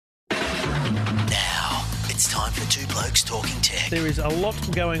It's time for Two Blokes Talking Tech. There is a lot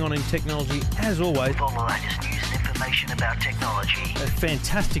going on in technology, as always. All the latest news and information about technology. It's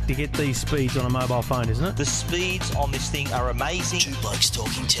fantastic to get these speeds on a mobile phone, isn't it? The speeds on this thing are amazing. Two Blokes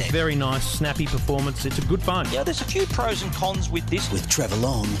Talking Tech. Very nice, snappy performance. It's a good phone. Yeah, there's a few pros and cons with this. With Trevor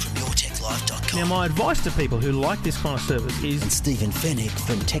Long from YourTechLife.com. Now, my advice to people who like this kind of service is... And Stephen Fennick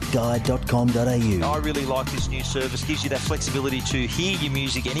from TechGuide.com.au. I really like this new service. Gives you that flexibility to hear your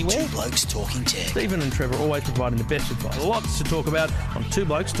music anywhere. Two Blokes Talking Tech. Stephen and Trevor always providing the best advice. Lots to talk about on Two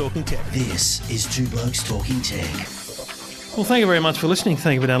Blokes Talking Tech. This is Two Blokes Talking Tech. Well, thank you very much for listening.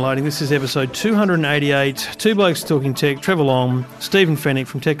 Thank you for downloading. This is episode 288. Two Blokes Talking Tech. Trevor Long, Stephen Fennick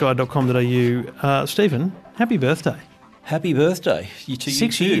from TechGuide.com.au. Stephen, happy birthday. Happy birthday. You too.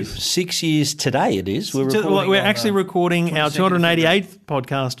 6 years. 6 years today it is. We're actually recording our 288th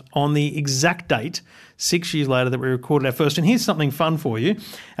podcast on the exact date, 6 years later, that we recorded our first. And here's something fun for you.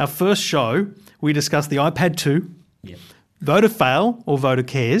 Our first show, we discussed the iPad 2, Voter Fail or Voter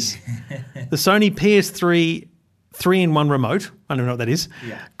Cares, the Sony PS3 3-in-1 remote, I don't know what that is,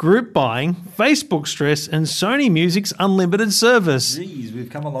 group buying, Facebook stress, and Sony Music's unlimited service. Geez, we've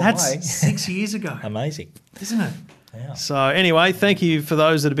come a long That's way. 6 years ago, Amazing. isn't it? Yeah. So anyway, thank you for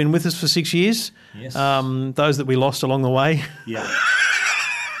those that have been with us for 6 years. Yes. Those that we lost along the way. Yeah.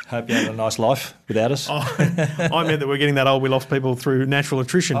 Hope you had a nice life without us. I meant that we're getting that old. We lost people through natural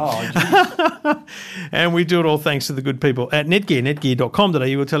attrition. Oh, geez. And we do it all thanks to the good people at Netgear, netgear.com.au.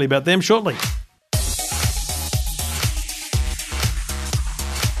 We'll tell you about them shortly.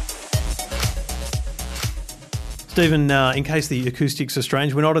 Stephen, in case the acoustics are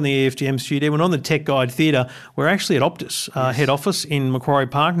strange, we're not in the EFGM studio. We're not in the Tech Guide Theatre. We're actually at Optus head office in Macquarie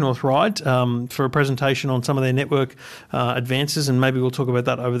Park, North Ryde, for a presentation on some of their network advances, and maybe we'll talk about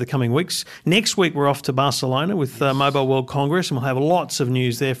that over the coming weeks. Next week, we're off to Barcelona with Mobile World Congress, and we'll have lots of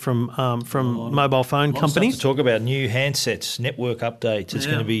news there from mobile phone companies. To talk about new handsets, network updates. It's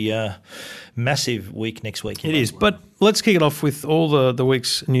going to be a massive week next week. It is, but let's kick it off with all the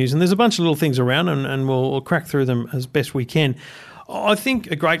week's news. And there's a bunch of little things around, and we'll crack through them as best we can. I think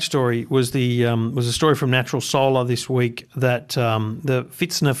a great story was a story from Natural Solar this week that the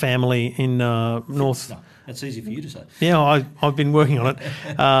Fitzner family in North... That's easy for you to say. Yeah, I've been working on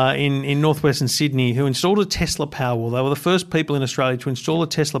it in northwestern Sydney, who installed a Tesla Powerwall. They were the first people in Australia to install a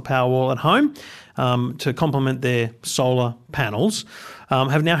Tesla Powerwall at home to complement their solar panels.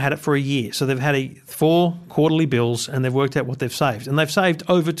 Have now had it for a year. So they've had 4 quarterly bills and they've worked out what they've saved. And they've saved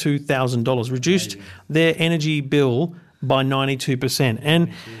over $2,000, reduced their energy bill by 92%.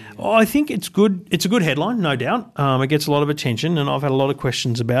 And I think it's good. It's a good headline, no doubt. It gets a lot of attention, and I've had a lot of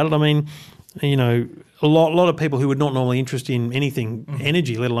questions about it. I mean, you know, a lot of people who would not normally interested in anything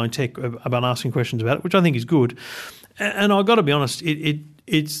energy, let alone tech, about asking questions about it, which I think is good. And I've got to be honest,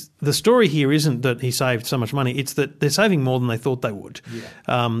 it's the story here isn't that he saved so much money. It's that they're saving more than they thought they would.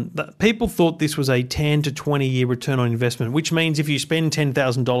 Yeah. People thought this was a 10 to 20 year return on investment, which means if you spend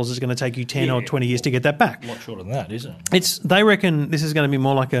 $10,000, it's going to take you 10 or 20 years to get that back. A lot shorter than that, isn't it? They reckon this is going to be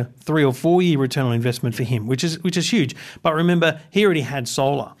more like a 3 or 4 year return on investment for him, which is huge. But remember, he already had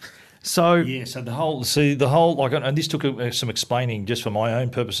solar. So so the whole like, and this took some explaining just for my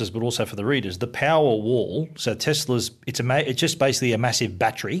own purposes, but also for the readers. The Powerwall, so Tesla's, it's just basically a massive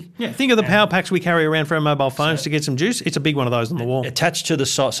battery. Yeah, think of the power packs we carry around for our mobile phones to get some juice. It's a big one of those on the wall. Attached to the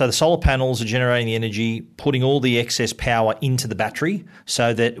so the solar panels are generating the energy, putting all the excess power into the battery,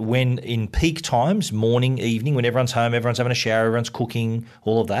 so that when in peak times, morning, evening, when everyone's home, everyone's having a shower, everyone's cooking,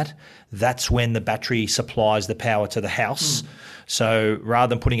 all of that, that's when the battery supplies the power to the house. So rather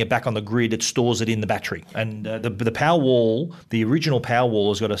than putting it back on the grid, it stores it in the battery. And the Powerwall, the original Powerwall,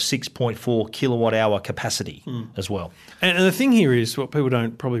 has got a 6.4 kilowatt hour capacity as well. And the thing here is, what people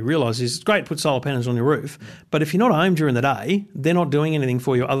don't probably realise is, it's great to put solar panels on your roof, but if you're not home during the day, they're not doing anything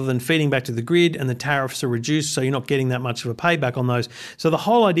for you other than feeding back to the grid, and the tariffs are reduced, so you're not getting that much of a payback on those. So the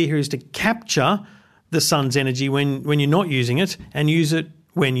whole idea here is to capture the sun's energy when you're not using it and use it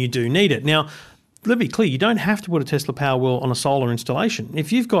when you do need it. Now, let's be clear, you don't have to put a Tesla Powerwall on a solar installation.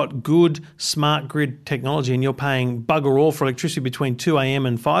 If you've got good smart grid technology and you're paying bugger all for electricity between 2 a.m.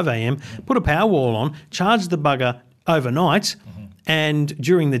 and 5 a.m., put a Powerwall on, charge the bugger overnight, and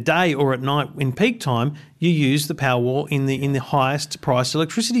during the day or at night in peak time, you use the Powerwall in the highest priced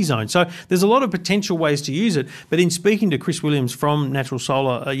electricity zone. So there's a lot of potential ways to use it. But in speaking to Chris Williams from Natural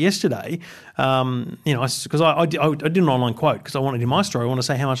Solar yesterday, because I did an online quote because I wanted in my story, I want to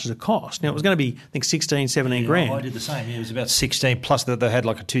say how much does it cost. Now it was going to be, I think, 16, 17 grand. I did the same. Yeah, it was about 16 plus that they had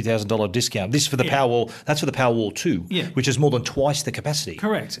like a $2,000 discount. This for the Powerwall. That's for the Powerwall 2, which is more than twice the capacity.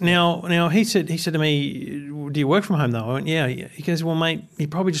 Correct. Now he said to me, "Do you work from home though?" I went, "Yeah." He goes, "Well, mate, you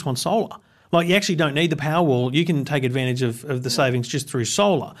probably just want solar." Like you actually don't need the Powerwall. You can take advantage of the savings just through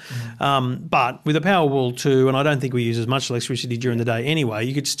solar. But with a Powerwall 2, and I don't think we use as much electricity during the day anyway,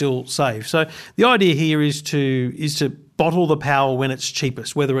 you could still save. So the idea here is to bottle the power when it's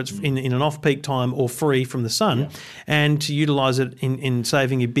cheapest, whether it's in an off-peak time or free from the sun, and to utilise it in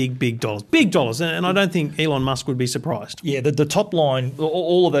saving you big dollars. Big dollars, and I don't think Elon Musk would be surprised. Yeah, the top line,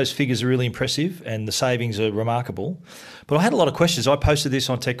 all of those figures are really impressive and the savings are remarkable. But I had a lot of questions. I posted this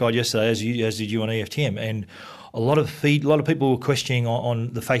on Tech Guide yesterday, as did you on EFTM, and a lot of people were questioning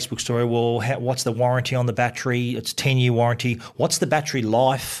on the Facebook story, well, what's the warranty on the battery? It's 10-year warranty. What's the battery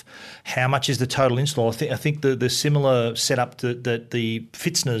life? How much is the total install? I think the similar setup that the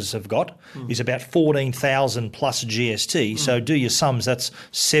Fitzners have got is about 14,000 plus GST. So do your sums. That's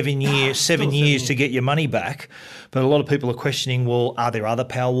 7 years to get your money back. But a lot of people are questioning, well, are there other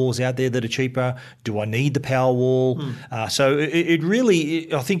Powerwalls out there that are cheaper? Do I need the Powerwall? So it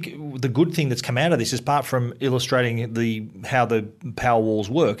really, I think the good thing that's come out of this, apart from illustrating how the Powerwalls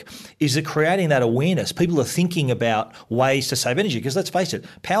work, is that creating that awareness. People are thinking about ways to save energy because let's face it,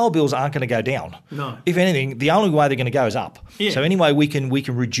 power bills aren't going to go down. No. If anything, the only way they're going to go is up. Yeah. So any way we can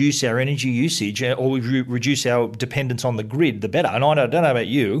reduce our energy usage or we reduce our dependence on the grid, the better. And I don't know about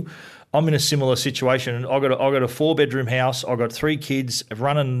you, I'm in a similar situation. I got a 4-bedroom house. I got 3 kids.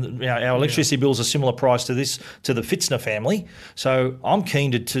 Running, our electricity bills are similar price to the Fitzner family. So I'm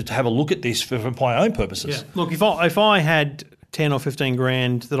keen to have a look at this for my own purposes. Yeah. Look, if I had 10 or 15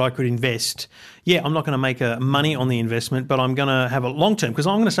 grand that I could invest, I'm not going to make money on the investment, but I'm going to have a long term because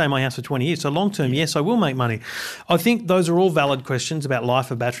I'm going to stay in my house for 20 years. So long term, yes, I will make money. I think those are all valid questions about life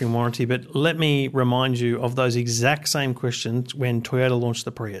of battery and warranty, but let me remind you of those exact same questions when Toyota launched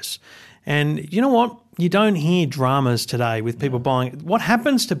the Prius. And you know what? You don't hear dramas today with people buying. What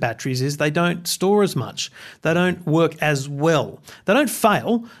happens to batteries is they don't store as much. They don't work as well. They don't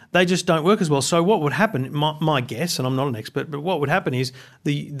fail. They just don't work as well. So what would happen, my guess, and I'm not an expert, but what would happen is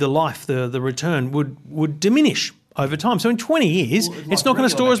the life, the return would diminish over time. So in 20 years, it's not going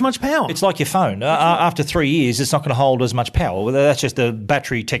to store as much power. It's like your phone. After 3 years, it's not going to hold as much power. Well, that's just the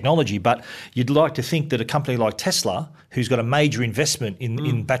battery technology. But you'd like to think that a company like Tesla, who's got a major investment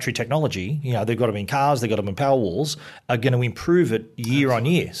in battery technology, they've got them in cars, they've got them in Powerwalls, are going to improve it year on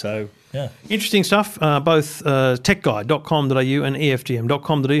year. So, yeah. Interesting stuff. Both techguide.com.au and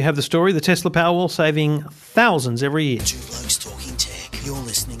EFTM.com.au have the story. The Tesla Powerwall saving thousands every year. Two Blokes Talking Tech. You're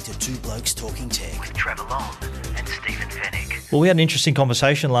listening to Two Blokes Talking Tech with Trevor Long and Stephen Fennick. Well, we had an interesting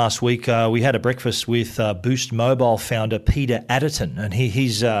conversation last week. We had a breakfast with Boost Mobile founder Peter Adderton, and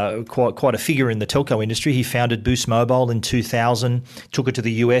he's quite a figure in the telco industry. He founded Boost Mobile in 2000, took it to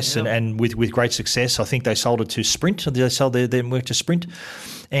the US, and with great success. I think they sold it to Sprint. They sold their network to Sprint.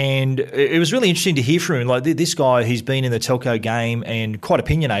 And it was really interesting to hear from him. Like this guy, he's been in the telco game and quite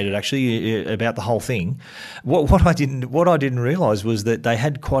opinionated actually about the whole thing. What I didn't realise was that they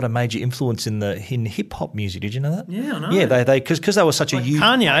had quite a major influence in hip hop music. Did you know that? Yeah, I know. Yeah, because they were such a huge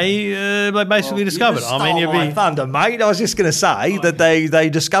Kanye. They basically discovered. My thunder, mate. I was just going to say that they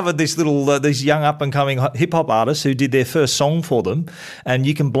discovered this these young up and coming hip hop artists who did their first song for them, and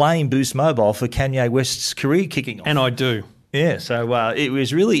you can blame Boost Mobile for Kanye West's career kicking off. And I do. Yeah, so it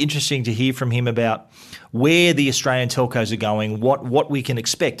was really interesting to hear from him about where the Australian telcos are going, what we can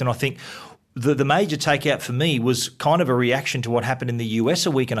expect. And I think the major takeout for me was kind of a reaction to what happened in the US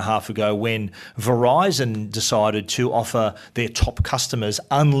a week and a half ago when Verizon decided to offer their top customers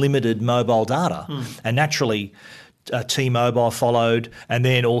unlimited mobile data. And naturally, T-Mobile followed, and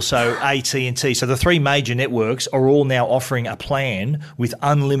then also AT&T. So the 3 major networks are all now offering a plan with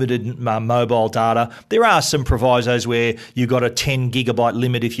unlimited mobile data. There are some provisos where you've got a 10 gigabyte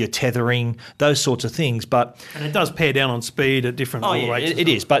limit if you're tethering, those sorts of things. And it does pare down on speed at different rates. It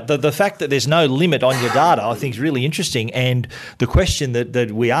is. But the fact that there's no limit on your data, I think is really interesting. And the question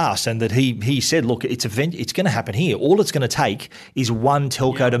that we asked and that he said, look, it's going to happen here. All it's going to take is one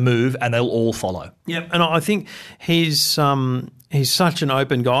telco to move and they'll all follow. Yeah, and I think he's such an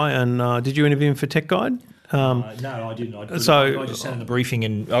open guy. And did you interview him for Tech Guide? No, I didn't. I just sat in the briefing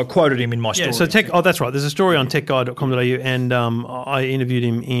and I quoted him in my story. Yeah, so that's right. There's a story on techguide.com.au, and I interviewed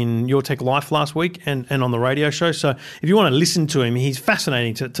him in Your Tech Life last week and on the radio show. So if you want to listen to him, he's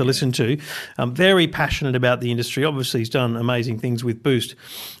fascinating to listen to. Very passionate about the industry. Obviously, he's done amazing things with Boost.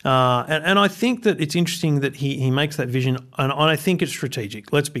 And I think that it's interesting that he makes that vision, and I think it's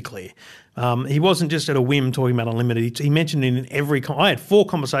strategic. Let's be clear. He wasn't just at a whim talking about unlimited. He mentioned it in every. I had 4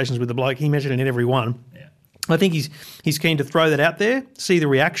 conversations with the bloke. He mentioned it in every one. Yeah. I think he's keen to throw that out there, see the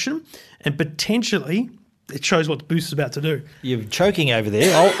reaction, and potentially it shows what the Boost is about to do. You're choking over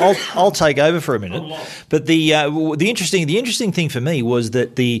there. I'll take over for a minute. But the interesting thing for me was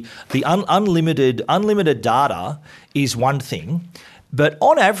that the unlimited data is one thing, but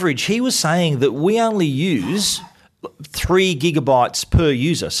on average, he was saying that we only use 3 gigabytes per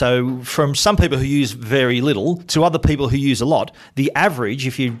user. So from some people who use very little to other people who use a lot, the average,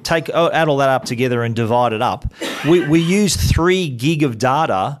 if you add all that up together and divide it up, we use 3 gig of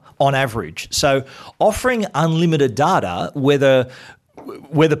data on average. So offering unlimited data, whether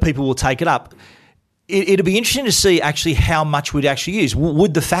people will take it up, it'd be interesting to see actually how much we'd actually use.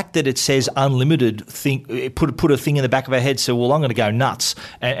 Would the fact that it says unlimited put a thing in the back of our head, so, well, I'm going to go nuts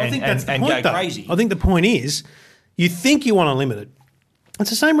and go crazy? I think the point is, you think you want unlimited. It's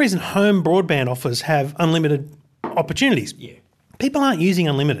the same reason home broadband offers have unlimited opportunities. Yeah. People aren't using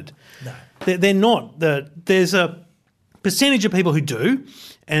unlimited. No. They're not. There's a percentage of people who do,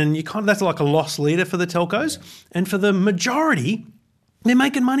 and that's like a loss leader for the telcos. Yeah. And for the majority, they're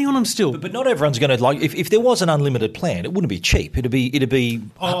making money on them still. But not everyone's going to like. If there was an unlimited plan, it wouldn't be cheap. It'd be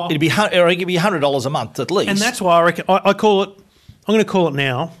 $100 a month at least. And that's why I reckon I call it. I'm going to call it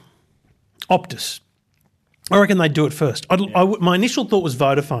now, Optus. I reckon they'd do it first. My initial thought was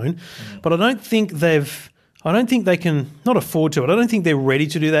Vodafone, but I don't think they can not afford to it. I don't think they're ready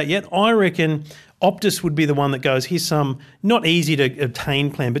to do that yet. I reckon Optus would be the one that goes, here's some not easy to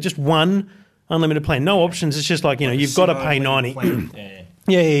obtain plan, but just one unlimited plan. No options. It's just like, you've got to pay 90.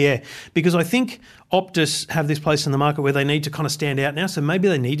 Yeah. Because I think Optus have this place in the market where they need to kind of stand out now, so maybe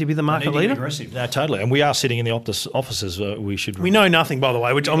they need to be the market leader. Aggressive. No, totally. And we are sitting in the Optus offices. We know nothing, by the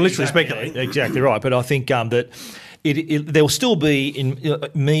way, which I'm literally speculating. Exactly right. But I think that there'll still be, in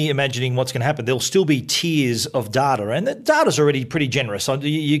me imagining what's going to happen, there'll still be tiers of data. And the data's already pretty generous. So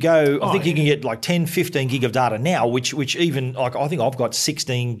you go, I think you can get like 10, 15 gig of data now, which even, like, I think I've got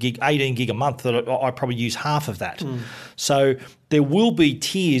 16 gig, 18 gig a month that I probably use half of that. So there will be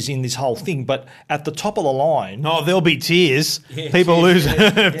tiers in this whole thing, but at the top of the line... Oh, there'll be tiers. People lose...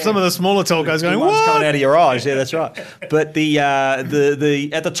 Some of the smaller telcos going, what? Coming out of your eyes. Yeah, that's right. But the at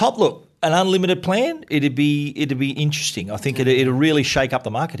the top, look, an unlimited plan, it'd be interesting. I think it'll really shake up the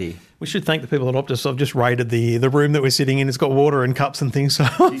market here. We should thank the people at Optus. I've just raided the room that we're sitting in. It's got water and cups and things. So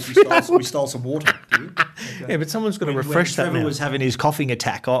we stole some water. Yeah, but someone's got to refresh that now. Trevor was having his coughing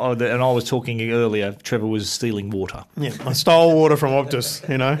attack, and I was talking earlier, Trevor was stealing water. Yeah, I stole water from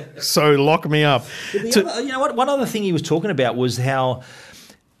Optus, so lock me up. One other thing he was talking about was how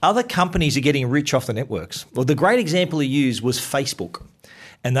other companies are getting rich off the networks. Well, the great example he used was Facebook.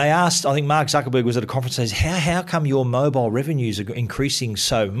 And they asked, I think Mark Zuckerberg was at a conference, says, how come your mobile revenues are increasing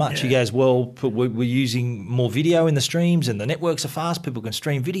so much? Yeah. He goes, well, we're using more video in the streams and the networks are fast, people can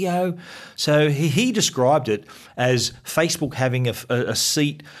stream video. So he described it as Facebook having a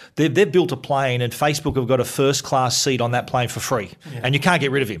seat. They've built a plane and Facebook have got a first-class seat on that plane for free. Yeah. And you can't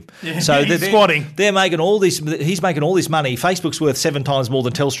get rid of him. Yeah. So they're squatting. They're making all this, he's making all this money. Facebook's worth 7 times more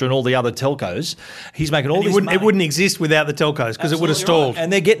than Telstra and all the other telcos. He's making all this money. It wouldn't exist without the telcos because it would have stalled. Right.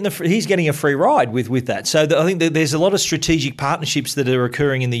 And he's getting a free ride with that. So I think that there's a lot of strategic partnerships that are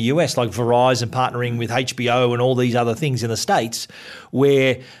occurring in the US, like Verizon partnering with HBO and all these other things in the States,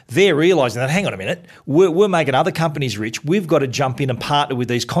 where they're realising that, hang on a minute, we're making other companies rich. We've got to jump in and partner with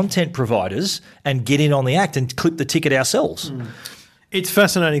these content providers and get in on the act and clip the ticket ourselves. It's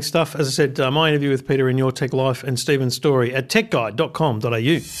fascinating stuff. As I said, my interview with Peter in Your Tech Life and Stephen's story at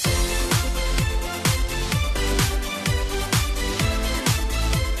techguide.com.au.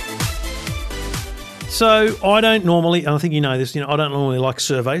 So I don't normally, and I think you know this, I don't normally like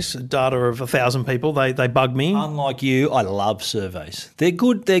surveys, data of 1,000 people. They bug me. Unlike you, I love surveys. They're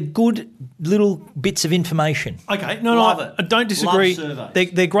good little bits of information. Okay, I don't disagree.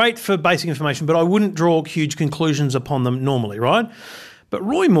 They're great for basic information, but I wouldn't draw huge conclusions upon them normally, right? But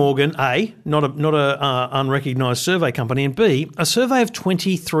Roy Morgan, A, not a unrecognised survey company, and B, a survey of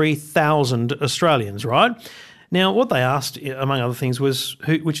 23,000 Australians, right? Now, what they asked, among other things, was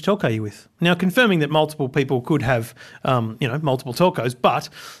which telco are you with? Now, confirming that multiple people could have, multiple telcos, but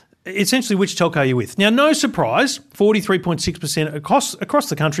essentially, which telco are you with? Now, no surprise, 43.6% across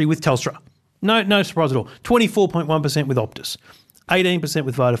the country with Telstra. No surprise at all. 24.1% with Optus, 18%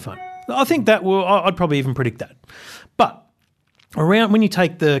 with Vodafone. I think I'd probably even predict that. But around when you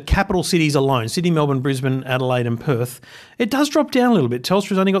take the capital cities alone, Sydney, Melbourne, Brisbane, Adelaide and Perth, it does drop down a little bit.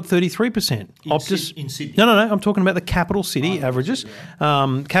 Telstra's only got 33%. Optus in Sydney? No, I'm talking about the capital city averages.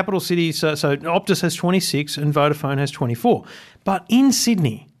 Yeah. Capital city, so Optus has 26 and Vodafone has 24. But in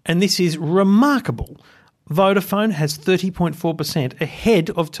Sydney, and this is remarkable, Vodafone has 30.4% ahead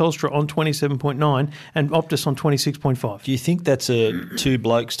of Telstra on 27.9 and Optus on 26.5. Do you think that's a two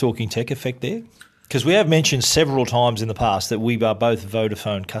blokes talking tech effect there? Because we have mentioned several times in the past that we are both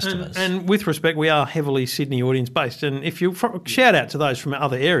Vodafone customers. And with respect, we are heavily Sydney audience based. And if you shout out to those from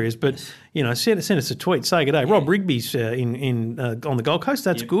other areas, but send us a tweet, say good day. Rob Rigby's on the Gold Coast.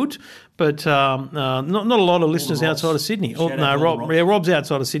 That's good, but not a lot of listeners outside of Sydney. Rob's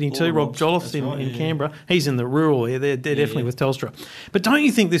outside of Sydney too. Rob Jolliffe in Canberra. He's in the rural area. They're definitely with Telstra. But don't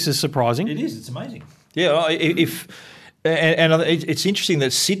you think this is surprising? It is. It's amazing. Yeah. And it's interesting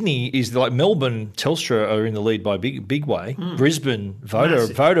that Sydney is like Melbourne. Telstra are in the lead by big way. Brisbane,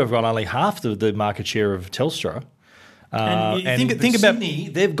 Voda have got only half the market share of Telstra. Think about Sydney,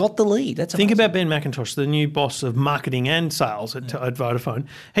 they've got the lead. Think about Ben McIntosh, the new boss of marketing and sales at Vodafone.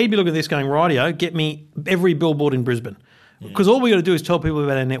 He'd be looking at this going, rightio, get me every billboard in Brisbane. Because all we got to do is tell people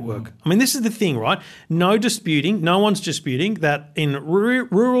about our network. I mean, this is the thing, right? No one's disputing that in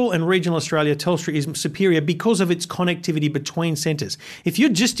rural and regional Australia, Telstra is superior because of its connectivity between centres. If you're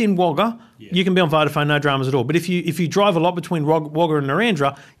just in Wagga, you can be on Vodafone, no dramas at all. But if you drive a lot between Wagga and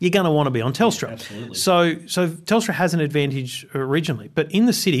Narrandera, you're going to want to be on Telstra. Absolutely. So Telstra has an advantage regionally. But in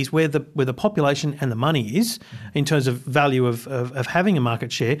the cities where the population and the money is, in terms of value of having a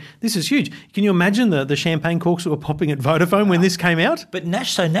market share, this is huge. Can you imagine the champagne corks that were popping at Vodafone when this came out? But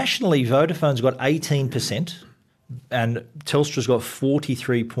nationally, Vodafone's got 18%. And Telstra's got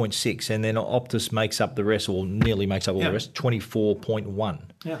 43.6%, and then Optus makes up the rest, or nearly makes up all the rest, 24.1%.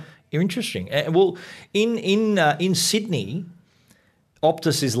 Yeah, interesting. Well, in Sydney,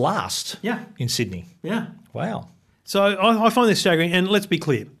 Optus is last. Yeah, in Sydney. Yeah, wow. So I find this staggering. And let's be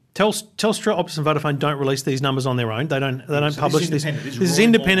clear. Telstra, Optus and Vodafone don't release these numbers on their own. They don't publish this. This is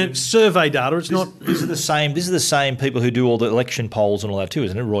independent survey data. It's not. These are the same people who do all the election polls and all that too,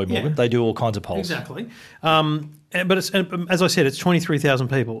 isn't it? Roy Morgan. Yeah. They do all kinds of polls. Exactly. But as I said, it's 23,000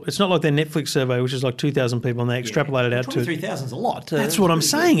 people. It's not like their Netflix survey, which is like 2,000 people, and they extrapolate it out to 23,000 is a lot. That's what I'm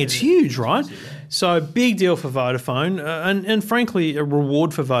saying. It's huge, right? So big deal for Vodafone, and frankly, a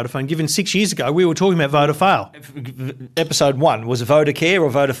reward for Vodafone. Given 6 years ago, we were talking about Vodafail. Episode 1 was it Vodacare or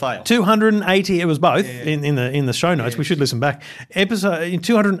Vodafail? 280. It was both in the show notes. We should listen back.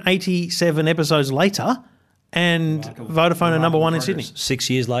 287 episodes later. And Vodafone are number one in Sydney. 6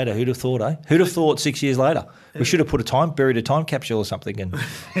 years later, who'd have thought, eh? Who'd have thought 6 years later? We should have buried a time capsule or something. And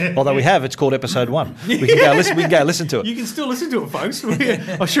although we have, it's called episode 1. We can go listen to it. You can still listen to it, folks.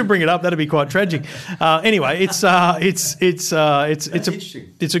 I should bring it up. That'd be quite tragic. Anyway, it's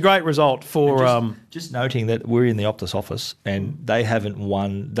a great result for. Just noting that we're in the Optus office and they haven't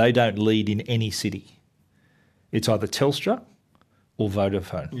won. They don't lead in any city. It's either Telstra or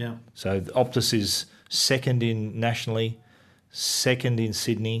Vodafone. Yeah. So Optus is second in nationally, second in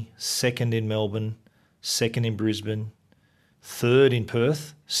Sydney, second in Melbourne, second in Brisbane, third in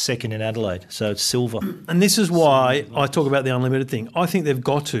Perth, second in Adelaide. So it's silver. And this is why I talk about the unlimited thing. I think they've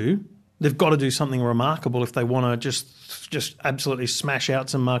got to do something remarkable if they want to just absolutely smash out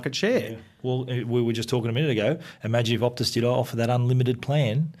some market share. Yeah. Well, we were just talking a minute ago. Imagine if Optus did offer that unlimited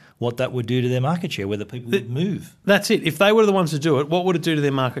plan, what that would do to their market share, whether people would move. That's it. If they were the ones to do it, what would it do to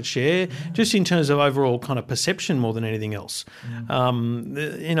their market share, just in terms of overall kind of perception more than anything else? I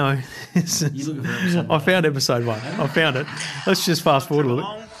found episode 1. I found it. Let's just fast forward a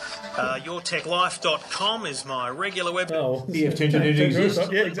little. YourTechLife.com is my regular website. Oh, you have to introduce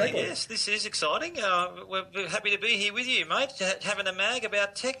Yeah, exactly. Yes, this is exciting. We're happy to be here with you, mate, having a mag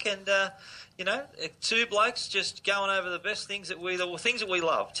about tech and, two blokes just going over the best things that we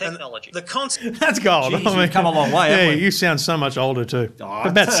love, technology. That's gold. Jeez, we've come a long way, haven't we? You sound so much older too.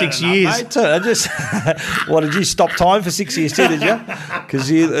 About 6 years. What, did you stop time for 6 years too, did you?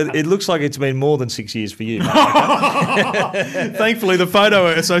 Because it looks like it's been more than 6 years for you. Thankfully, the photo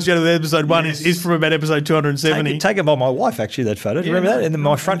associated with episode 1 is from about episode 270. Taken by my wife, actually, that photo. Do you remember that? In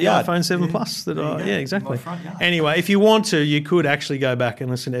my front yard. iPhone 7 Plus. Exactly. Anyway, if you want to, you could actually go back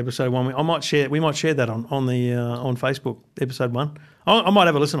and listen to episode 1. We might share that on Facebook, episode 1. I might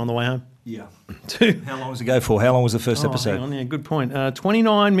have a listen on the way home. Yeah. How long was it go for? How long was the first episode? Hang on, yeah, good point.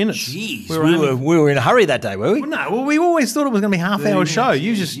 29 minutes. Jeez, we were in a hurry that day, were we? Well, we always thought it was going to be a half-hour show.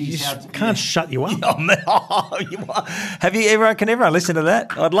 You just can't shut you up. Can everyone listen to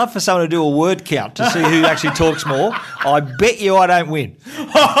that? I'd love for someone to do a word count to see who actually talks more. I bet you I don't win.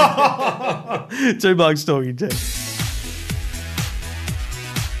 Two blokes talking tech.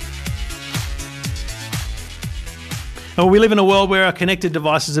 Well, we live in a world where our connected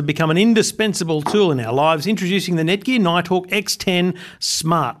devices have become an indispensable tool in our lives. Introducing the Netgear Nighthawk X10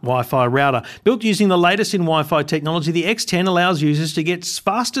 Smart Wi-Fi Router. Built using the latest in Wi-Fi technology, the X10 allows users to get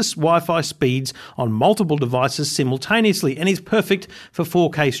fastest Wi-Fi speeds on multiple devices simultaneously and is perfect for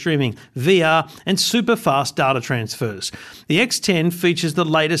 4K streaming, VR and super fast data transfers. The X10 features the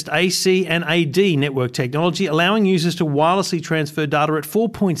latest AC and AD network technology, allowing users to wirelessly transfer data at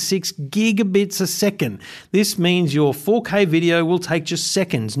 4.6 gigabits a second. This means your 4K video will take just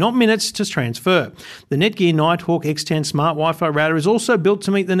seconds, not minutes, to transfer. The Netgear Nighthawk X10 Smart Wi-Fi Router is also built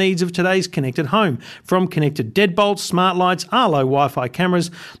to meet the needs of today's connected home. From connected deadbolts, smart lights, Arlo Wi-Fi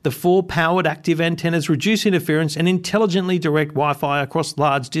cameras, the 4 powered active antennas reduce interference and intelligently direct Wi-Fi across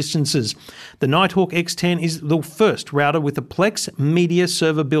large distances. The Nighthawk X10 is the first router with a Plex media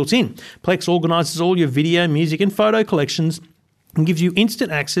server built in. Plex organises all your video, music and photo collections and gives you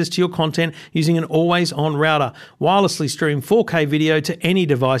instant access to your content using an always-on router. Wirelessly stream 4K video to any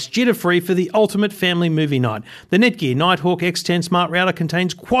device, jitter-free for the ultimate family movie night. The Netgear Nighthawk X10 Smart Router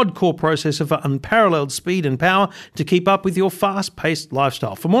contains quad-core processor for unparalleled speed and power to keep up with your fast-paced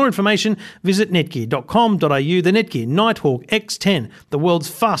lifestyle. For more information, visit netgear.com.au. The Netgear Nighthawk X10, the world's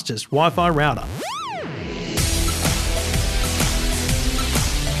fastest Wi-Fi router.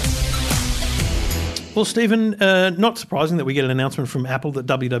 Well, Stephen, not surprising that we get an announcement from Apple that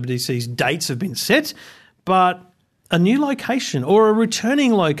WWDC's dates have been set, but a new location or a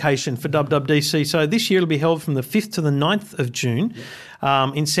returning location for WWDC. So this year it'll be held from the 5th to the 9th of June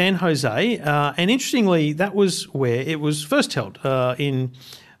in San Jose. And interestingly, that was where it was first held in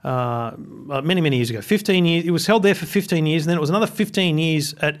many years ago. 15 years. It was held there for 15 years, and then it was another 15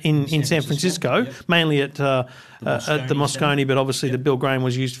 years in San Francisco, mainly at the Moscone, but obviously the Bill Graham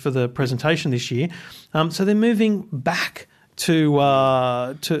was used for the presentation this year. So they're moving back to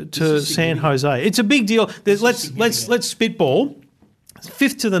San Jose. It's a big deal. Let's spitball.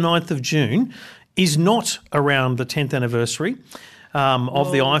 5th to the 9th of June is not around the 10th anniversary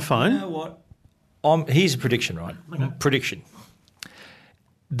of the iPhone. You know what? Here's a prediction, right? Okay. Prediction.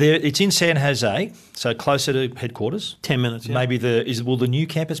 It's in San Jose, so closer to headquarters. 10 minutes, yeah. Maybe will the new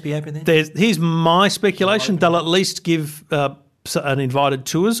campus be open then? Here's my speculation. They'll at least give an invited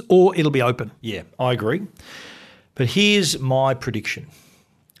tours, or it'll be open. Yeah, I agree. But here's my prediction.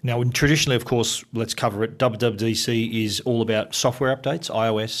 Now, traditionally, of course, let's cover it. WWDC is all about software updates,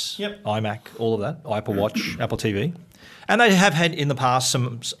 iOS, iMac, all of that, Apple Watch, Apple TV. And they have had in the past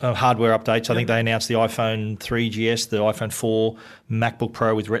some hardware updates. I think they announced the iPhone 3GS, the iPhone 4, MacBook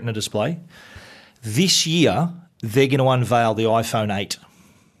Pro with Retina display. This year, they're going to unveil the iPhone 8.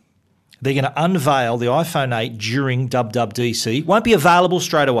 They're going to unveil the iPhone 8 during WWDC. Won't be available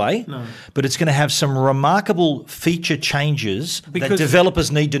straight away, but it's going to have some remarkable feature changes that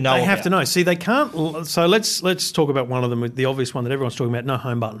developers need to know about. They have to know. See, they can't. So let's talk about one of them, the obvious one that everyone's talking about, no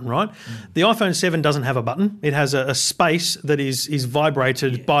home button, right? The iPhone 7 doesn't have a button. It has a space that is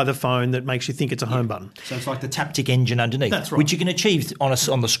vibrated by the phone that makes you think it's a home button. So it's like the Taptic engine underneath, that's right, which you can achieve on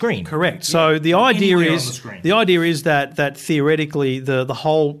the screen. Correct. So the idea is that theoretically the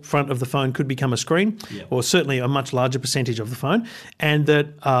whole front of the phone could become a screen, or certainly a much larger percentage of the phone, and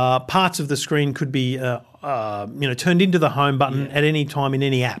that parts of the screen could be turned into the home button at any time in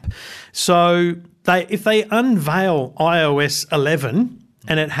any app. So if they unveil iOS 11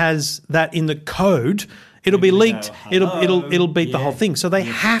 and it has that in the code, it'll be leaked. It'll beat the whole thing. So they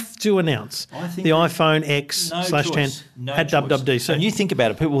have to announce the iPhone X/10 at WWDC. And you think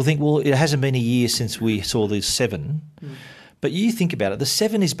about it, people will think, well, it hasn't been a year since we saw the 7. But you think about it, the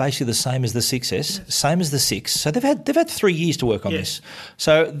 7 is basically the same as the 6S, same as the 6. So they've had 3 years to work on this.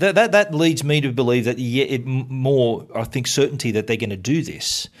 So that leads me to believe that I think certainty that they're going to do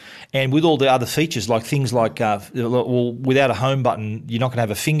this. And with all the other features, like things like without a home button, you're not going to have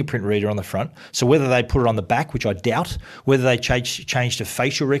a fingerprint reader on the front. So whether they put it on the back, which I doubt, whether they change to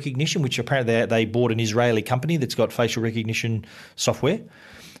facial recognition, which apparently they bought an Israeli company that's got facial recognition software.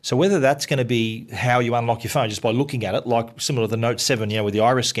 So whether that's going to be how you unlock your phone, just by looking at it, like similar to the Note 7, with the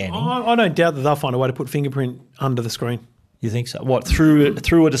iris scanning. I don't doubt that they'll find a way to put fingerprint under the screen. You think so? What,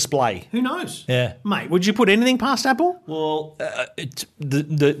 through a display? Who knows? Yeah. Mate, would you put anything past Apple? Well,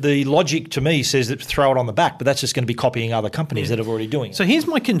 the logic to me says that throw it on the back, but that's just going to be copying other companies that are already doing it. So here's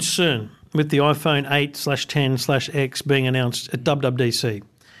my concern with the iPhone 8/10/X being announced at WWDC.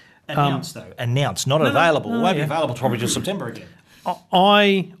 Announced, though. Announced, not available. It won't be available probably till September again.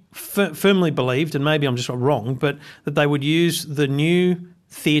 I firmly believed, and maybe I'm just wrong, but that they would use the new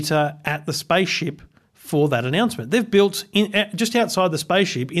theatre at the spaceship for that announcement. They've built just outside the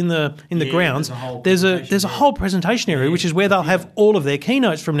spaceship in the grounds. There's a whole presentation area, which is where they'll have all of their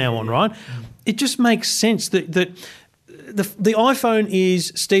keynotes from now on. Right? It just makes sense that the iPhone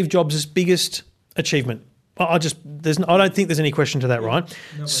is Steve Jobs' biggest achievement. I don't think there's any question to that, right?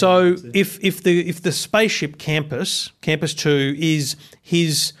 So if the spaceship Campus 2 is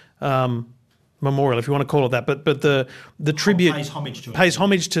his memorial, if you want to call it that, but the tribute pays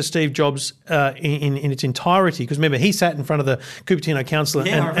homage to Steve Jobs in its entirety, because remember he sat in front of the Cupertino Council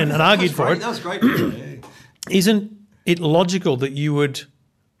and argued for it. That was great. Isn't it logical that you would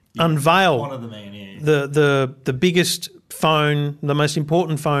unveil One of the man, the biggest phone, the most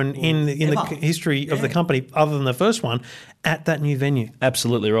important phone in the history of the company, other than the first one, at that new venue?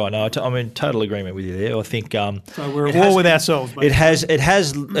 Absolutely right. No, I'm in total agreement with you there. I think so. We're at war with ourselves. Basically.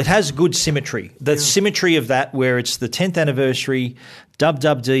 It has good symmetry. The symmetry of that, where it's the 10th anniversary,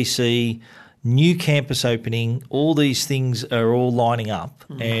 WWDC, new campus opening, all these things are all lining up,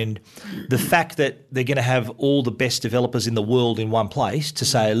 and the fact that they're going to have all the best developers in the world in one place to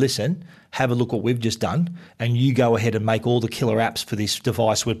say, listen, have a look what we've just done, and you go ahead and make all the killer apps for this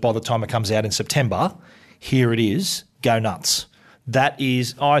device by the time it comes out in September, here it is, go nuts. That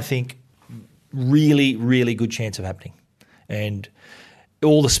is, I think, really, really good chance of happening. And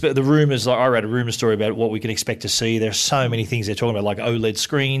all the rumours, I read a rumour story about what we can expect to see. There's so many things they're talking about, like OLED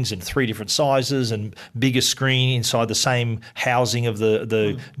screens and 3 different sizes and bigger screen inside the same housing of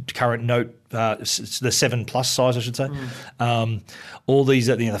the current Note, the 7 Plus size, I should say. All these,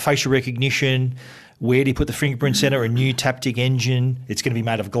 the facial recognition. Where do you put the fingerprint sensor? A new Taptic engine. It's going to be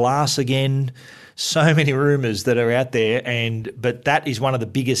made of glass again. So many rumours that are out there, but that is one of the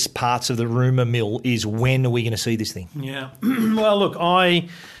biggest parts of the rumour mill, is when are we going to see this thing? Yeah. Well, look, I'm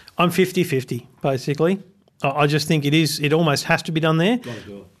 50-50, basically. I just think it almost has to be done there. Gotta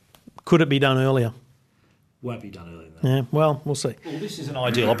do it. Could it be done earlier? Won't be done earlier than that. Yeah, well, we'll see. Well, this is an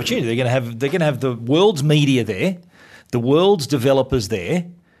ideal opportunity. They're going to have the world's media there, the world's developers there,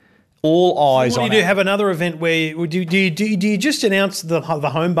 all eyes on it. What do you do? Have another event where do you just announce the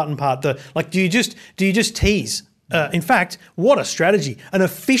home button part? Do you just tease? In fact, what a strategy! An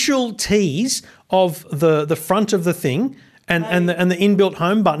official tease of the front of the thing and the inbuilt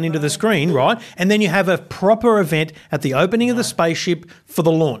home button into the screen, right? And then you have a proper event at the opening of the spaceship for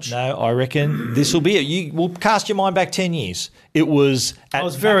the launch. No, I reckon this will be it. You will cast your mind back 10 years. It was at I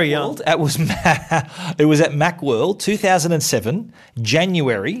was very young. It was at Macworld 2007,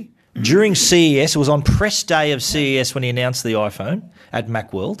 January. During CES, it was on press day of CES when he announced the iPhone at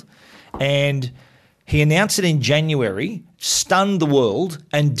Macworld, and he announced it in January, stunned the world,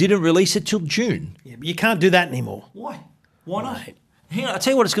 and didn't release it till June. Yeah, but you can't do that anymore. Why? Why not? Hang on, I'll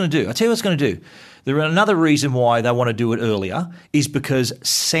tell you what it's going to do. Another reason why they want to do it earlier is because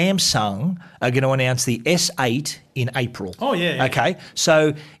Samsung are going to announce the S8 in April. Oh, yeah. Okay,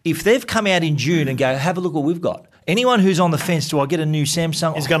 so if they've come out in June and go, have a look what we've got. Anyone who's on the fence, do I get a new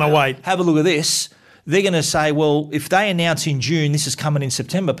Samsung? Is going to wait. Have a look at this. They're going to say, well, if they announce in June this is coming in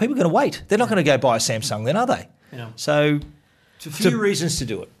September, people are going to wait. They're not going to go buy a Samsung then, are they? Yeah. So it's a few reasons to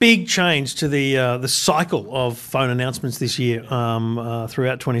do it. Big change to the cycle of phone announcements this year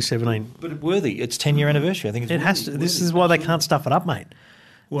throughout 2017. But worthy. It's 10-year anniversary. I think it's It has to. This is why they can't stuff it up, mate.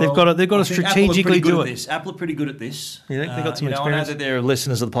 Well, they've got to strategically do it. Apple are pretty good at this. You think they've got some I know experience? that they're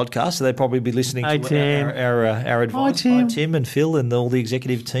listeners of the podcast, so they'll probably be listening Hey, to Tim. our advice. Tim. Hi, Tim and Phil and all the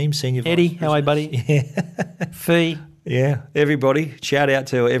executive team, senior Eddie, vice how are you, buddy? Yeah. Fee. Yeah, everybody. Shout out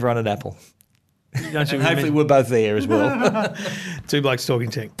to everyone at Apple. Don't you And hopefully we're both there as well. Two Blokes Talking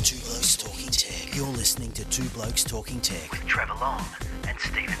Tech. Two Blokes Talking Tech. You're listening to Two Blokes Talking Tech with Trevor Long and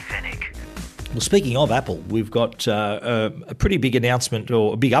Stephen Fennick. Well, speaking of Apple, we've got a pretty big announcement,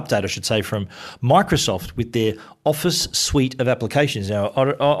 or a big update, I should say, from Microsoft with their Office suite of applications. Now,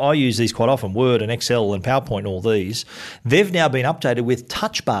 I use these quite often, Word and Excel and PowerPoint and all these. They've now been updated with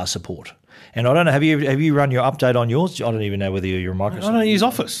Touch Bar support. And I don't know, have you run your update on yours? I don't even know whether you're a Microsoft. I don't use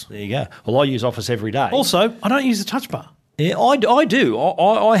Office. There you go. Well, I use Office every day. Also, I don't use the touch bar. Yeah, I do.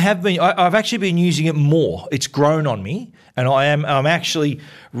 I have been. I've actually been using it more. It's grown on me, and I'm actually,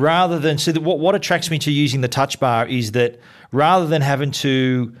 rather than what attracts me to using the touch bar is that rather than having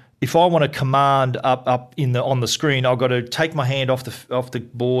to, if I want to command up on the screen, I've got to take my hand off the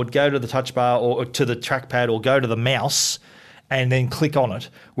board, go to the touch bar or to the trackpad, or go to the mouse, and then click on it.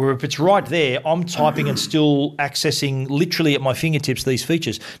 Where if it's right there, I'm typing and still accessing literally at my fingertips these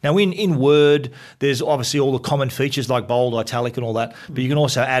features. Now in Word, there's obviously all the common features like bold, italic and all that, but you can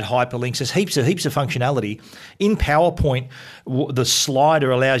also add hyperlinks. There's heaps of functionality. In PowerPoint, the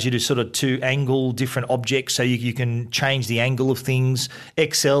slider allows you to sort of to angle different objects so you can change the angle of things.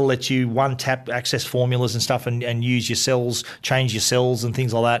 Excel lets you one tap access formulas and stuff and use your cells, change your cells and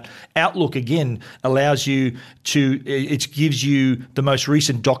things like that. Outlook, again, allows you to, it gives gives you the most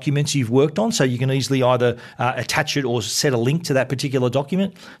recent documents you've worked on, so you can easily either attach it or set a link to that particular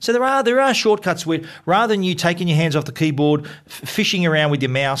document. So there are shortcuts where rather than you taking your hands off the keyboard, fishing around with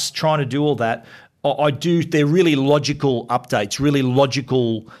your mouse, trying to do all that, they're really logical updates, really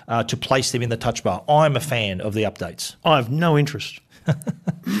logical to place them in the touch bar. I'm a fan of the updates. I have no interest.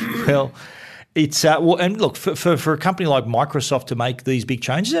 Well, it's and look, for a company like Microsoft to make these big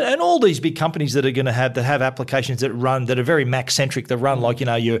changes, and all these big companies that are going to have applications that are very Mac centric, that run like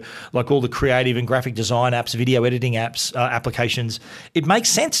all the creative and graphic design apps, video editing apps, applications. It makes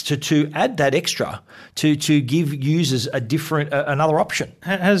sense to add that extra to give users another option.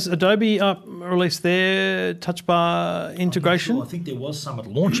 Has Adobe released their touch bar integration? I think there was some at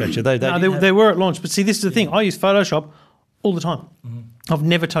launch actually. They were at launch, but see, this is the thing. I use Photoshop all the time. Mm-hmm. I've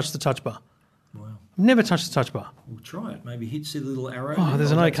never touched the touch bar. Wow. Never touched the touch bar. We'll try it. Maybe hit the little arrow. Oh,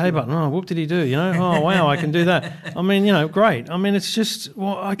 there's an OK button. Oh, whoop did he do? Oh, wow, I can do that. I mean, great. I mean, it's just, okay.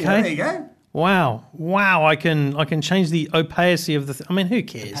 Well, there you go. Wow, I can change the opacity of the. I mean, who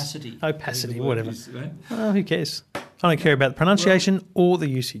cares? Opacity, whatever. Who cares? I don't care about the pronunciation or the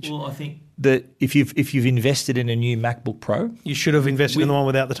usage. Well, I think that if you've invested in a new MacBook Pro, you should have invested in the one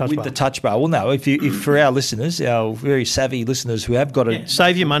without the touch bar. With the touch bar. Well, no. If for our listeners, our very savvy listeners who have got it,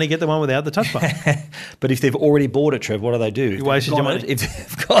 save your money, get the one without the touch bar. But if they've already bought it, Trev, what do? You wasted your money. If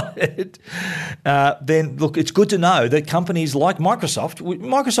they've got it, then look, it's good to know that companies like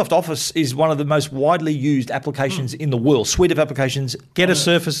Microsoft Office is one of the most widely used applications in the world. Suite of applications. Get a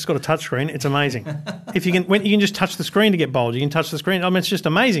Surface that's got a touch screen. It's amazing. You can just touch the screen to get bold. You can touch the screen. I mean, it's just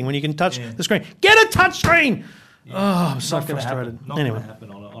amazing when you can touch the screen. Get a touch screen. Yeah. Oh, I'm so frustrated. Anyway,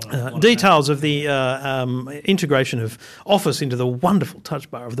 details of the integration of Office into the wonderful touch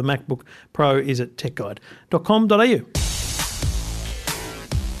bar of the MacBook Pro is at techguide.com.au.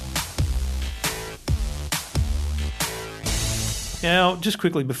 Now, just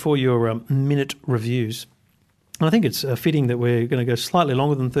quickly before your minute reviews, I think it's fitting that we're going to go slightly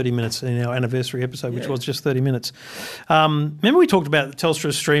longer than 30 minutes in our anniversary episode, which was just 30 minutes. Remember we talked about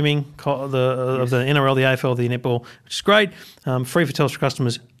Telstra streaming of the NRL, the AFL, the netball, which is great, free for Telstra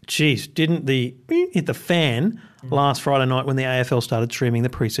customers. Geez, didn't hit the fan last Friday night when the AFL started streaming the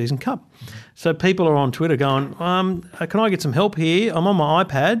pre-season cup? So people are on Twitter going, can I get some help here? I'm on my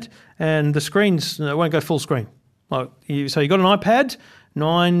iPad and the screens won't go full screen. So you got an iPad,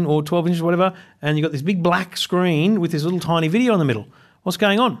 9 or 12 inches, whatever, and you've got this big black screen with this little tiny video in the middle. What's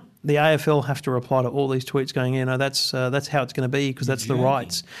going on? The AFL have to reply to all these tweets going, that's how it's going to be because that's the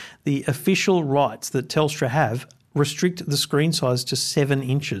rights. The official rights that Telstra have restrict the screen size to 7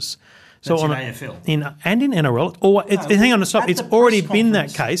 inches. So that's in AFL. And in NRL. Hang on, stop. It's already been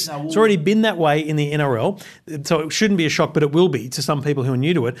that case. It's already been that way in the NRL. So it shouldn't be a shock, but it will be to some people who are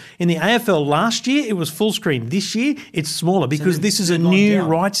new to it. In the AFL last year, it was full screen. This year, it's smaller because this is a new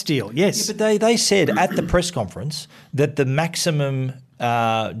rights deal. Yes. Yeah, but they said at the press conference that the maximum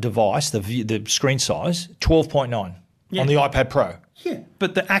device, the screen size, 12.9 on the iPad Pro. Yeah,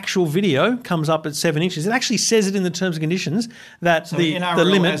 but the actual video comes up at 7 inches. It actually says it in the terms and conditions that the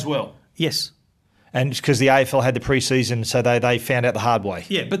limit as well. Yes. And because the AFL had the pre-season, so they found out the hard way.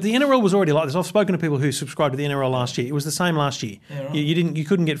 Yeah, but the NRL was already like this. I've spoken to people who subscribed to the NRL last year. It was the same last year. Yeah, right. You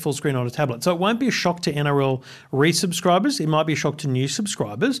couldn't get full screen on a tablet. So it won't be a shock to NRL resubscribers. It might be a shock to new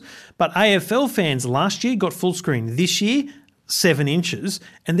subscribers. But AFL fans last year got full screen. This year, 7 inches,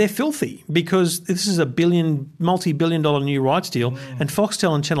 and they're filthy because this is a multi-billion-dollar new rights deal, and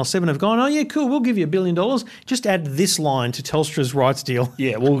Foxtel and Channel 7 have gone, oh yeah, cool, we'll give you $1 billion. Just add this line to Telstra's rights deal.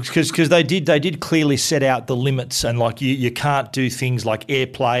 Yeah, well, because they did clearly set out the limits, and like you can't do things like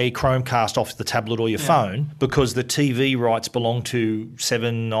AirPlay, Chromecast off the tablet or your phone because the TV rights belong to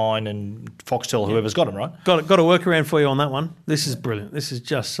 7, 9, and Foxtel, whoever's got them, right? Got a workaround for you on that one. This is brilliant. This is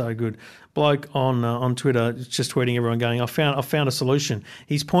just so good. Bloke on Twitter just tweeting everyone going, I found a solution.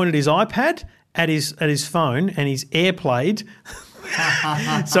 He's pointed his iPad at his phone and he's AirPlayed.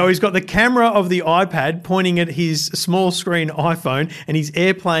 So he's got the camera of the iPad pointing at his small screen iPhone and he's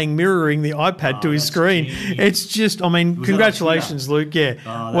AirPlaying, mirroring the iPad to his screen. Genius. It's just, congratulations, Luke. Yeah,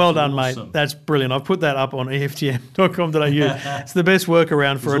 well done, awesome. Mate. That's brilliant. I've put that up on EFTM.com.au. It's the best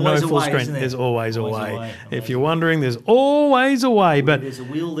workaround for a no full screen. There's always a way. If you're wondering, there's always a way. But there's a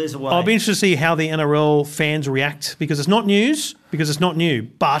will, there's a way. I'll be interested to see how the NRL fans react because it's not news.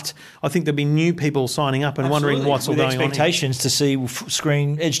 But I think there'll be new people signing up and wondering what's all going on. Expectations to see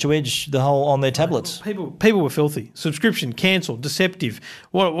screen edge to edge the whole on their tablets. People were filthy. Subscription cancelled, deceptive.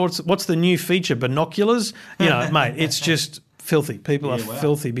 What's the new feature? Binoculars? Mate, it's just filthy. People are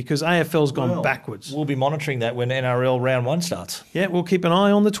filthy because AFL's gone backwards. We'll be monitoring that when NRL round 1 starts. Yeah, we'll keep an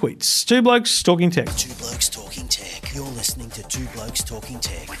eye on the tweets. Two Blokes Talking Tech. Two Blokes Talking Tech. You're listening to Two Blokes Talking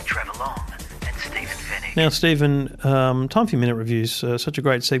Tech with Trevor Long and Stephen Fennick. Now, Stephen, time for your minute reviews. Such a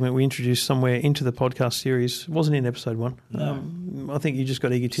great segment we introduced somewhere into the podcast series. It wasn't in episode 1. No. I think you just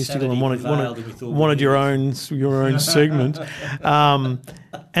got egotistical and wanted your own segment.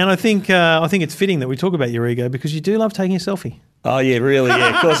 And I think it's fitting that we talk about your ego because you do love taking a selfie. Oh, yeah, really?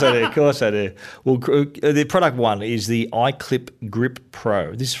 Yeah, of course I do. Well, the product one is the iClip Grip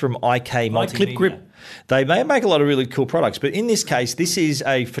Pro. This is from IK Multimedia. iClip Grip. They may make a lot of really cool products, but in this case, this is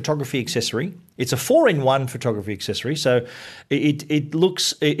a photography accessory. It's a 4-in-1 photography accessory. So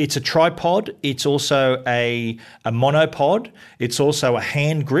it's a tripod. It's also a monopod. It's also a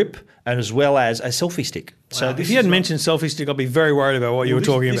hand grip, and as well as a selfie stick. Wow. So if you hadn't mentioned selfie stick, I'd be very worried about what you were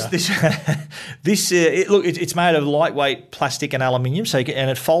talking about. It's made of lightweight plastic and aluminium, and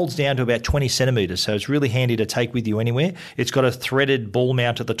it folds down to about 20 centimetres. So it's really handy to take with you anywhere. It's got a threaded ball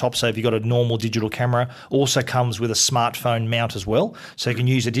mount at the top. So if you've got a normal digital camera, also comes with a smartphone mount as well. So you can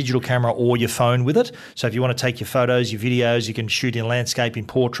use a digital camera or your phone with it. So if you want to take your photos, your videos, you can shoot in landscape, in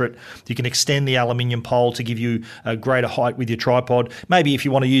portrait. You can extend the aluminium pole to give you a greater height with your tripod. Maybe if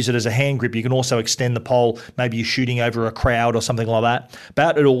you want to use it as a hand grip, you can also extend the pole. Maybe you're shooting over a crowd or something like that.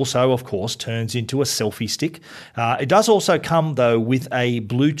 But it also, of course, turns into a selfie stick. It does also come, though, with a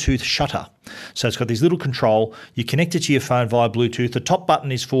Bluetooth shutter. So it's got this little control. You connect it to your phone via Bluetooth. The top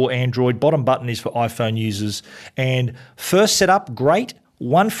button is for Android. Bottom button is for iPhone users. And first setup, great.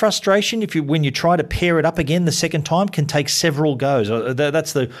 One frustration, when you try to pair it up again the second time, can take several goes.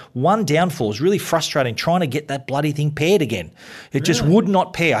 That's the one downfall. It's really frustrating trying to get that bloody thing paired again. It just would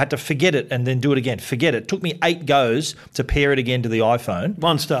not pair. I had to forget it and then do it again. Forget it. It took me 8 goes to pair it again to the iPhone.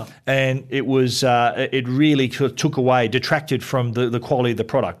 One star. And it was it really detracted from the quality of the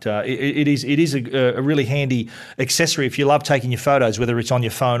product. It is a really handy accessory if you love taking your photos, whether it's on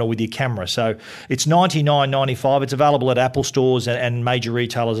your phone or with your camera. So it's $99.95. It's available at Apple stores and major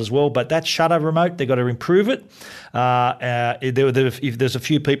retailers as well, but that shutter remote, they've got to improve it. There's a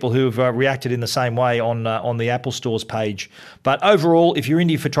few people who have reacted in the same way on the Apple Store's page. But overall, if you're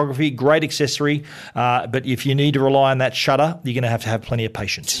into photography, great accessory. But if you need to rely on that shutter, you're going to have plenty of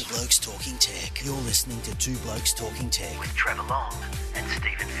patience. Two Blokes Talking Tech. You're listening to Two Blokes Talking Tech with Trevor Long and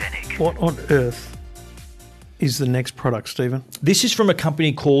Stephen Fennick. What on earth is the next product, Stephen? This is from a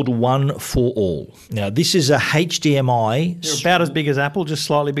company called One for All. Now, this is a HDMI. They're about as big as Apple, just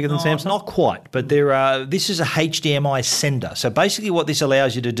slightly bigger than Samsung? Not quite, but this is a HDMI sender. So basically what this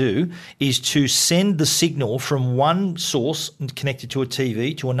allows you to do is to send the signal from one source connected to a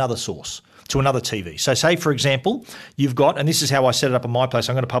TV to another source, to another TV. So say, for example, you've got, and this is how I set it up in my place,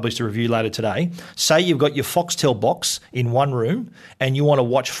 I'm going to publish the review later today. Say you've got your Foxtel box in one room and you want to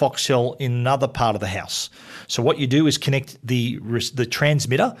watch Foxtel in another part of the house. So what you do is connect the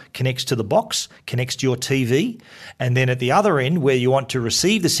transmitter, connects to the box, connects to your TV, and then at the other end where you want to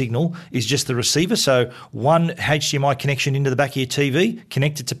receive the signal is just the receiver. So one HDMI connection into the back of your TV,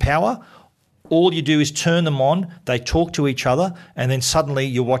 connected to power. All you do is turn them on, they talk to each other, and then suddenly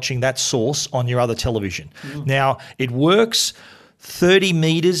you're watching that source on your other television. Now, it works 30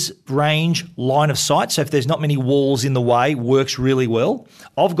 metres range line of sight. So if there's not many walls in the way, works really well.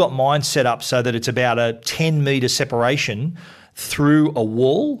 I've got mine set up so that it's about a 10 metre separation through a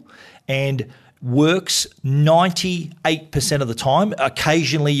wall and works 98% of the time.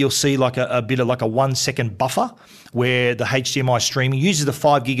 Occasionally you'll see like a bit of like a 1 second buffer where the HDMI streaming uses the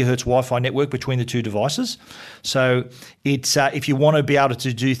 5 gigahertz Wi-Fi network between the two devices. So it's if you want to be able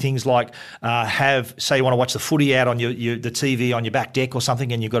to do things like say you want to watch the footy out on the TV on your back deck or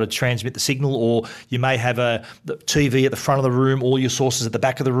something, and you've got to transmit the signal, or you may have the TV at the front of the room, all your sources at the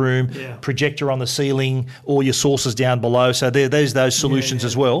back of the room, projector on the ceiling, all your sources down below. So there's those solutions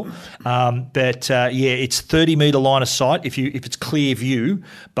as well. It's 30 metre line of sight if it's clear view,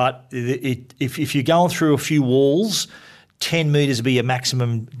 but if you're going through a few walls, 10 metres would be a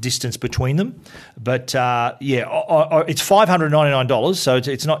maximum distance between them. But it's $599, so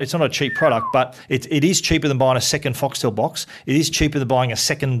it's not a cheap product, but it is cheaper than buying a second Foxtel box. It is cheaper than buying a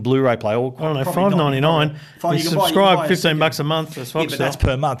second Blu-ray player. I don't know, $5.99. You subscribe $15 a month for Foxtel. Yeah, but that's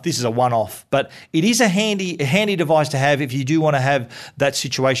per month. This is a one-off. But it is a handy device to have if you do want to have that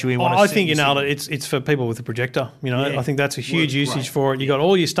situation where you want to. I think you nailed it. It's for people with a projector. I think that's a huge usage for it. You got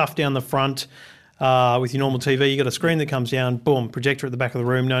all your stuff down the front. With your normal TV, you got a screen that comes down, boom, projector at the back of the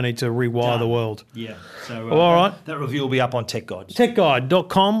room, no need to rewire the world. Yeah. So all right. That review will be up on Tech Guide.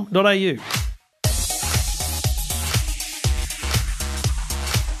 techguide.com.au.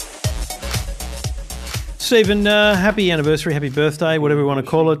 Stephen, happy anniversary, happy birthday, whatever we want to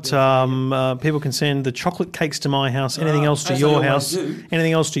call it. People can send the chocolate cakes to my house, anything else to your house.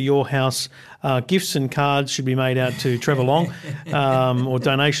 Anything else to your house. Gifts and cards should be made out to Trevor Long, or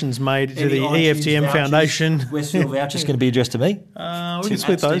donations made to the EFTM vouchers, Foundation. Westfield vouchers going to be addressed to me. We can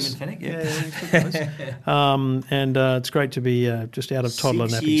split those. Fennick, we can split those. And it's great to be just out of toddler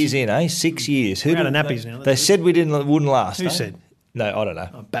 6 nappies. 6 years in, eh? 6 years. We're out of nappies now. They said we wouldn't last. Who said? No, I don't know.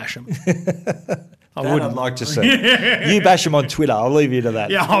 I'll bash them. I'd like to see. You bash them on Twitter. I'll leave you to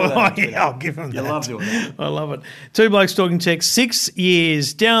that. Yeah, I'll give them that. You love doing that. I love it. Two Blokes Talking Tech, 6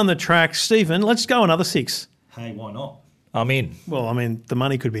 years down the track. Stephen, let's go another 6. Hey, why not? I'm in. Well, I mean, the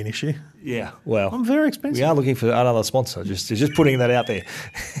money could be an issue. Yeah, well. I'm very expensive. We are looking for another sponsor. Just putting that out there.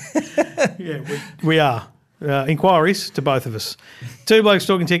 Yeah, we are. Inquiries to both of us. Two Blokes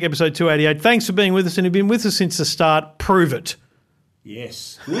Talking Tech, episode 288. Thanks for being with us, and you've been with us since the start. Prove it.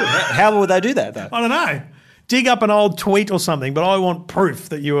 Yes. How would they do that, though? I don't know. Dig up an old tweet or something, but I want proof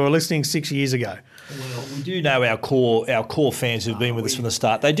that you were listening 6 years ago. Well, we do know our core fans who've been with us from the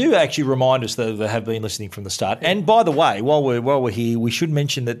start. They do actually remind us that they have been listening from the start. And by the way, while we're here, we should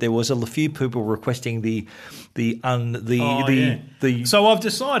mention that there was a few people requesting the. So I've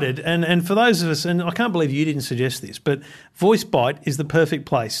decided, and for those of us, and I can't believe you didn't suggest this, but VoiceBite is the perfect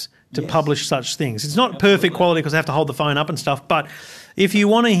place to publish such things. It's not perfect quality because I have to hold the phone up and stuff, but if you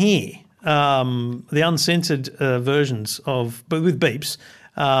want to hear the uncensored versions but with beeps,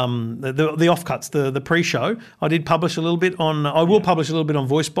 the offcuts, the pre-show, I did publish a little bit on. I will publish a little bit on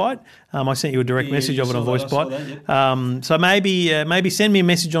VoiceBite. I sent you a direct message of it on VoiceBite. So maybe send me a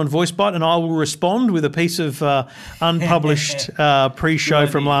message on VoiceBite, and I will respond with a piece of unpublished pre-show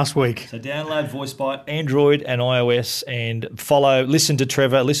from last week. So download VoiceBite, Android and iOS, and listen to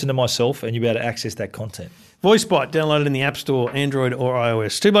Trevor, listen to myself, and you'll be able to access that content. VoiceBite, download it in the App Store, Android or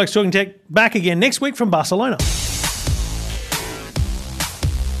iOS. Two Blokes Talking Tech, back again next week from Barcelona.